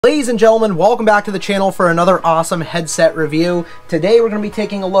Ladies and gentlemen, welcome back to the channel for another awesome headset review. Today we're going to be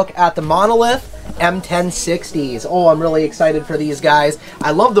taking a look at the Monolith M1060s. Oh, I'm really excited for these guys. I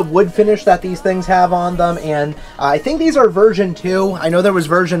love the wood finish that these things have on them, and I think these are version 2. I know there was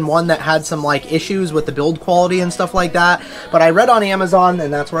version 1 that had some like issues with the build quality and stuff like that, but I read on Amazon,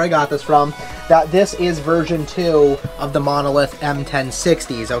 and that's where I got this from, that this is version 2 of the Monolith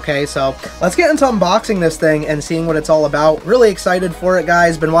M1060s, okay? So let's get into unboxing this thing and seeing what it's all about. Really excited for it,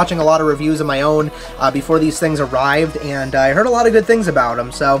 guys. Been watching a lot of reviews of my own before these things arrived, and I heard a lot of good things about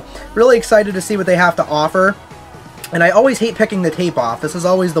them, so really excited to see what they have to offer. And I always hate picking the tape off. This is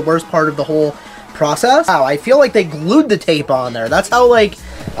always the worst part of the whole process. Wow, I feel like they glued the tape on there. That's how like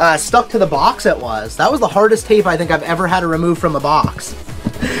stuck to the box it was. That was the hardest tape I think I've ever had to remove from a box.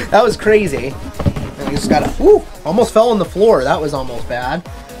 That was crazy. And you just gotta, ooh, almost fell on the floor. That was almost bad.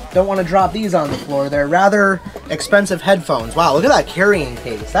 Don't want to drop these on the floor. They're rather expensive headphones. Wow, look at that carrying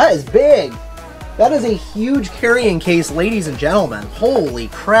case. That is big. That is a huge carrying case, ladies and gentlemen. Holy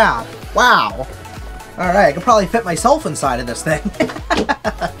crap. Wow. Alright, I could probably fit myself inside of this thing.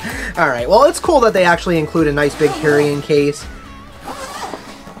 Alright, well, it's cool that they actually include a nice big carrying case.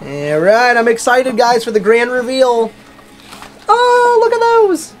 Alright, I'm excited, guys, for the grand reveal. Oh, look at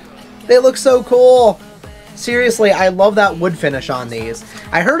those. They look so cool. Seriously, I love that wood finish on these.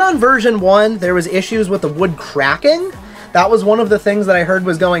 I heard on version 1 there was issues with the wood cracking. That was one of the things that I heard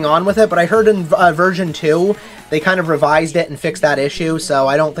was going on with it, but I heard in version 2 they kind of revised it and fixed that issue, so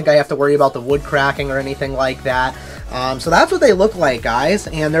I don't think I have to worry about the wood cracking or anything like that. So that's what they look like, guys,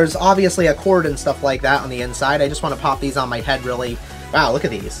 and there's obviously a cord and stuff like that on the inside. I just want to pop these on my head really. Wow, look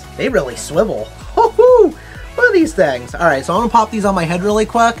at these. They really swivel. Woohoo! Look at these things. Alright, so I'm going to pop these on my head really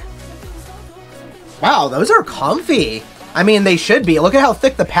quick. Wow, those are comfy. I mean, they should be. Look at how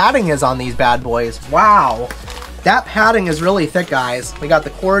thick the padding is on these bad boys. Wow. That padding is really thick, guys. We got the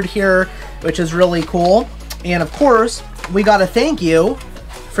cord here, which is really cool. And of course, we got a thank you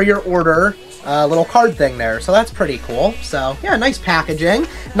for your order little card thing there. So that's pretty cool. So yeah, nice packaging.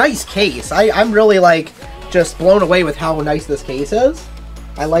 Nice case. I'm really like just blown away with how nice this case is.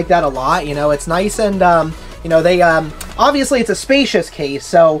 I like that a lot. You know, it's nice and you know, they, obviously it's a spacious case,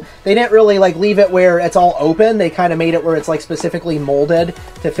 so they didn't really, like, leave it where it's all open. They kind of made it where it's, like, specifically molded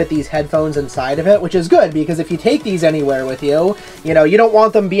to fit these headphones inside of it, which is good, because if you take these anywhere with you, you know, you don't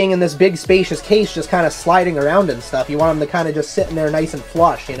want them being in this big, spacious case just kind of sliding around and stuff. You want them to kind of just sit in there nice and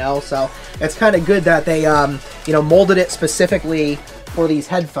flush, you know? So it's kind of good that they, you know, molded it specifically for these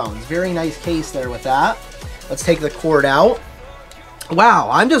headphones. Very nice case there with that. Let's take the cord out. Wow,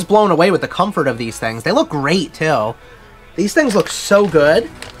 I'm just blown away with the comfort of these things. They look great, too. These things look so good.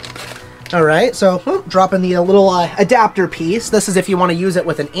 Alright, so drop in the little adapter piece. This is if you want to use it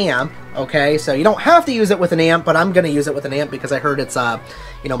with an amp, okay? So you don't have to use it with an amp, but I'm going to use it with an amp because I heard it's,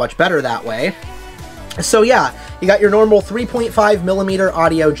 you know, much better that way. So yeah, you got your normal 3.5mm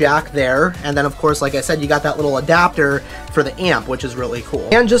audio jack there, and then of course, like I said, you got that little adapter for the amp, which is really cool.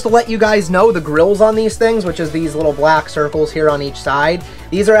 And just to let you guys know, the grills on these things, which is these little black circles here on each side,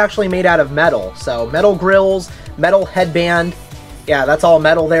 these are actually made out of metal. So metal grills, metal headband, yeah, that's all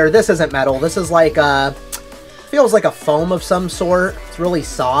metal there. This isn't metal, this is like feels like a foam of some sort. It's really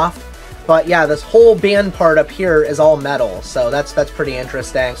soft. But yeah, this whole band part up here is all metal, so that's pretty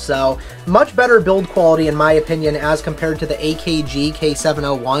interesting. So much better build quality in my opinion as compared to the AKG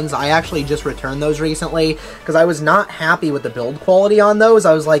K701s. I actually just returned those recently because I was not happy with the build quality on those.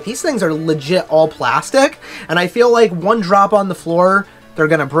 I was like, these things are legit all plastic, and I feel like one drop on the floor, they're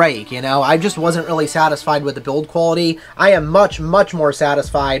gonna break, you know? I just wasn't really satisfied with the build quality. I am much, much more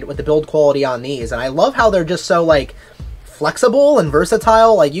satisfied with the build quality on these, and I love how they're just so like flexible and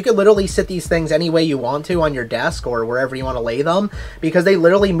versatile. Like, you could literally sit these things any way you want to on your desk or wherever you want to lay them, because they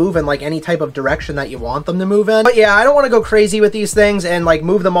literally move in like any type of direction that you want them to move in. But yeah, I don't want to go crazy with these things and like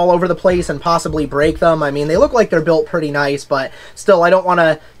move them all over the place and possibly break them. I mean, they look like they're built pretty nice, but still, I don't want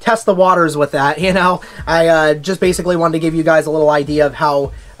to test the waters with that, you know? I just basically wanted to give you guys a little idea of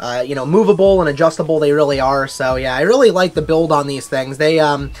how you know, movable and adjustable they really are. So yeah, I really like the build on these things.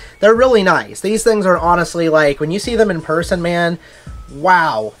 They're really nice. These things are honestly, like, when you see them in person, man,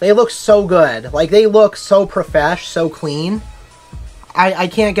 wow, they look so good. Like, they look so profesh, so clean. I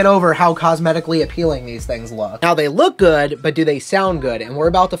can't get over how cosmetically appealing these things look. Now, they look good, but do they sound good? And we're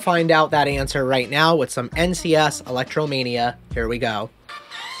about to find out that answer right now with some NCS Electromania. Here we go.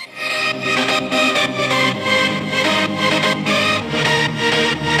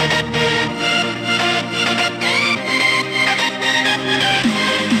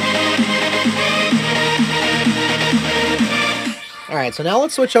 Alright, so now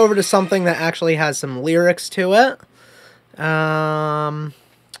let's switch over to something that actually has some lyrics to it.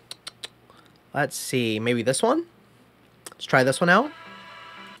 Let's see, maybe this one? Let's try this one out.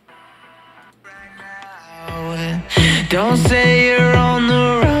 Don't say you're on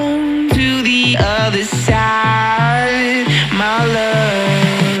the road to the other side, my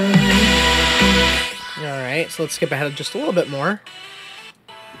love. Alright, so let's skip ahead just a little bit more.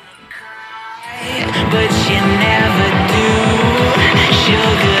 But you never do.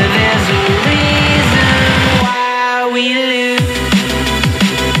 Sugar, there's a reason why we lose.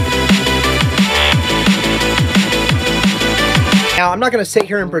 Now, I'm not going to sit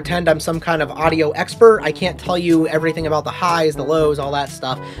here and pretend I'm some kind of audio expert. I can't tell you everything about the highs, the lows, all that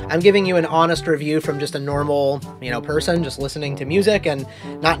stuff. I'm giving you an honest review from just a normal, person just listening to music and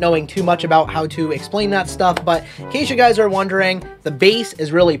not knowing too much about how to explain that stuff. But in case you guys are wondering, the bass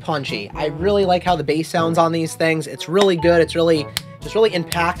is really punchy. I really like how the bass sounds on these things. It's really good. It's really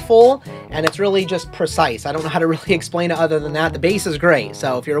impactful, and it's really just precise. I don't know how to really explain it other than that. The bass is great,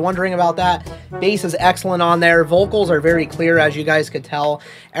 so if you're wondering about that, bass is excellent on there. Vocals are very clear, as you guys could tell.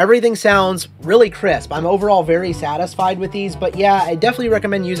 Everything sounds really crisp. I'm overall very satisfied with these, but yeah, I definitely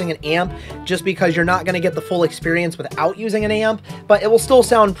recommend using an amp just because you're not going to get the full experience without using an amp, but it will still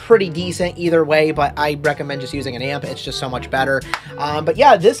sound pretty decent either way, but I recommend just using an amp. It's just so much better. But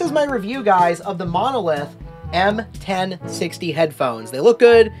yeah, this is my review, guys, of the Monolith M1060 headphones. They look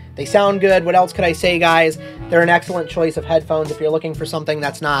good, they sound good. What else could I say, guys? They're an excellent choice of headphones if you're looking for something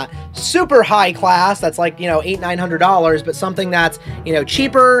that's not super high class, that's like, $800-900, but something that's,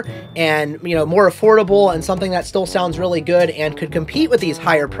 cheaper and, more affordable, and something that still sounds really good and could compete with these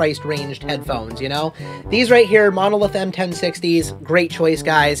higher priced ranged headphones, These right here, Monolith M1060s, great choice,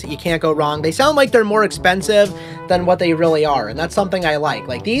 guys. You can't go wrong. They sound like they're more expensive than what they really are, and that's something I like.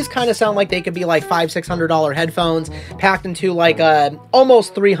 Like, these kind of sound like they could be like $500-600 headphones packed into like a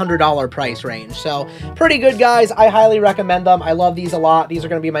almost $300 price range. So pretty good, guys. I highly recommend them. I love these a lot. These are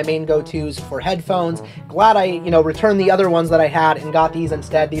going to be my main go-tos for headphones. Glad I, returned the other ones that I had and got these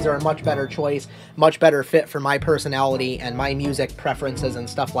instead. These are a much better choice, much better fit for my personality and my music preferences and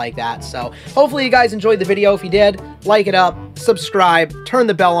stuff like that. So hopefully you guys enjoyed the video. If you did, like it up, subscribe, turn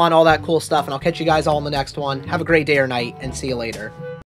the bell on, all that cool stuff, and I'll catch you guys all in the next one. Have a great day or night, and see you later.